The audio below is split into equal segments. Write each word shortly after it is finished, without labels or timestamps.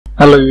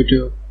Hello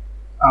YouTube,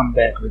 I'm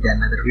back with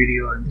another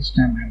video, and this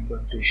time I'm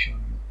going to show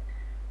you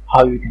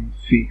how you can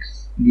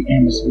fix the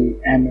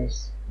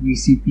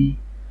MSVCP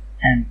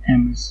and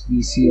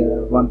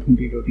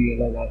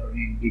MSVCR120.dll error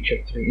in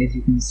Witcher 3. As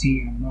you can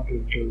see, I'm not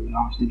able to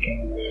launch the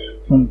game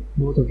from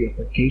both of the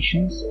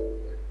applications. So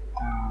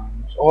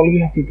all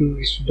you have to do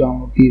is to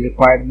download the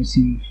required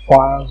missing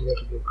files. You have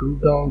to go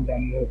Google,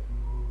 then you have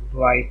to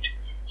write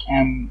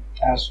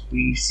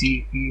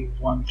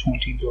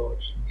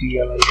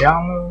MSVCP120.dll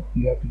download.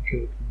 You have to go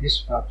to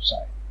this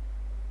website.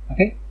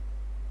 Okay,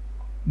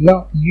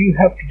 now you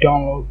have to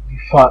download the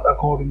file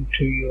according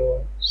to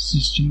your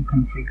system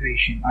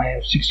configuration. I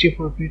have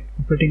 64-bit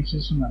operating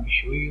system. Let me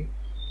show you.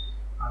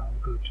 I will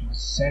go to my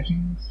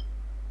settings,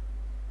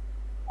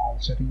 all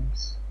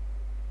settings,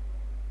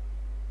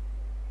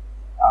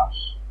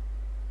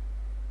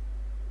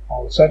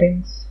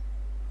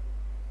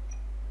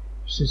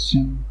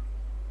 system,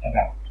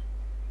 about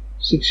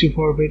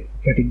 64-bit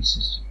operating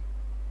system.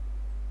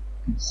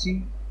 You can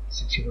see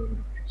 64-bit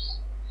operating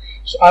system.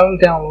 So I will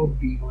download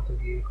both of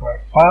the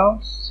required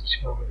files.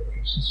 64-bit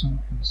operating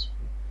system, MSV.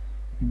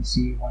 You can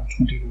see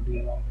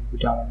 120.dll will be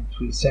downloaded in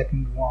 3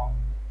 seconds. 10.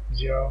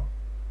 The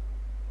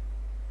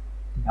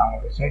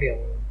download is ready. I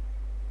will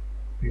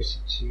paste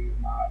it to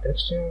my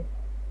desktop.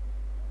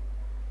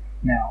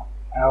 Now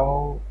I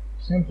will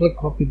simply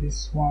copy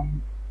this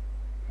one.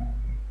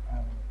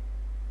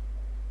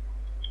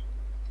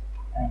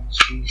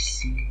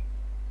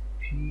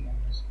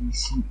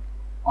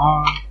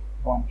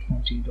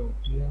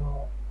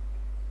 MSVCR120.dll,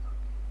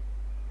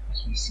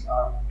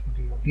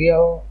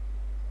 MSVCR120.dll,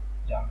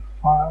 down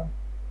file.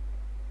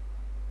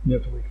 You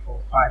have to wait for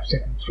 5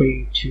 seconds.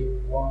 3,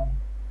 2, 1.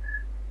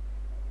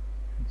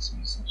 It's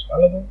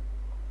available.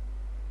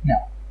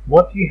 Now,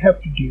 what you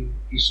have to do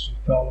is to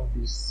follow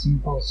these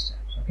simple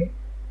steps. Okay,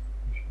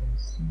 as you can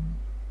see,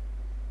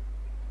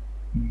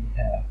 we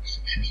have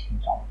successfully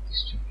downloaded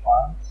these two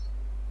files.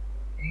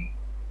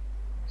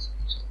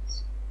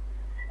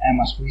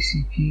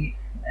 MSVCP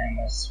and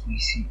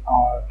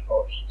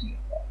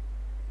MSVCR.dll.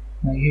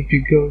 Now you have to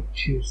go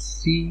to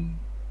C,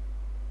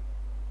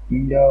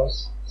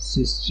 Windows,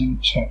 System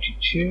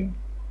 32,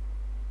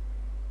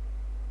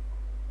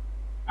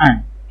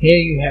 and here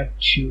you have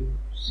to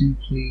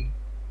simply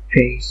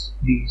paste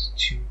these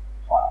two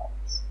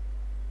files.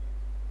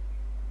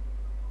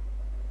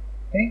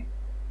 Okay,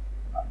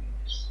 let me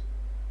just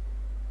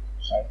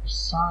side by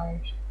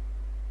side.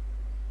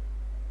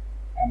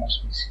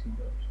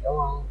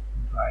 MSVCP.dll,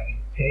 drag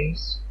and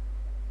paste.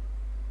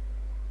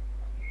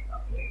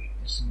 Upload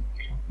this and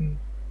copy.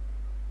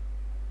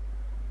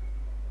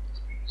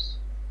 Paste.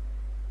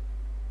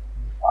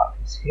 The file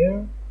is here.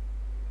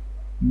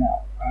 Now,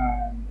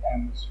 and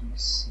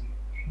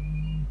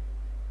MSVCP,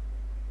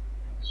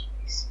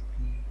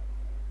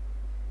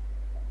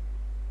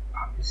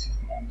 this is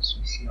the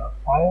MSVCR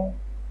file.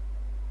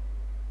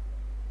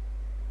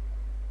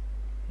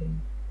 Okay.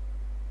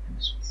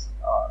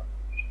 MSVCR.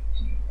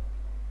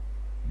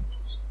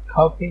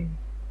 Copy and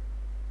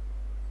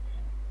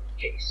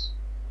paste.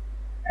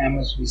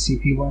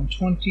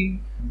 MSVCP120,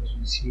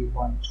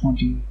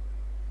 MSVCP120,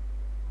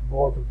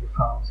 both of the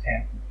files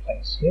have been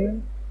placed here.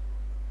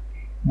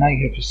 Now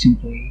you have to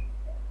simply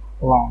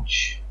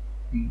launch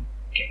the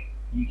game.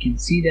 You can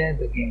see that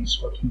the game is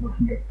working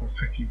 100%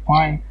 perfectly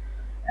fine.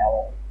 I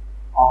will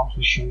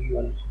also show you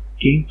a little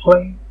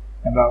gameplay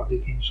about the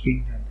game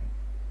screen.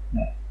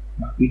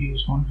 My video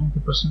is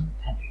 100%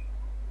 happy.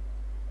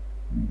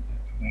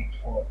 Wait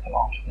for the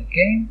launch of the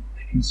game. I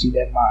can see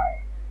that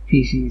my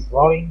PC is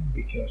loading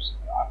because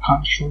I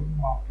can't show you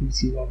my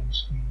PC loading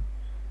screen,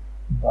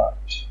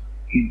 but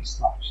it is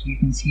launched. You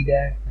can see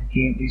that the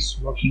game is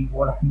working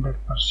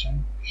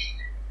 100%.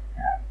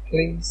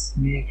 Please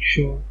make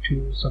sure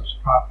to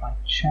subscribe my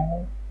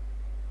channel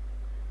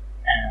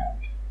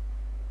and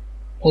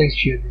please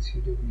share this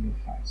video with your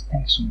friends.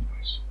 Thanks so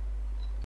much.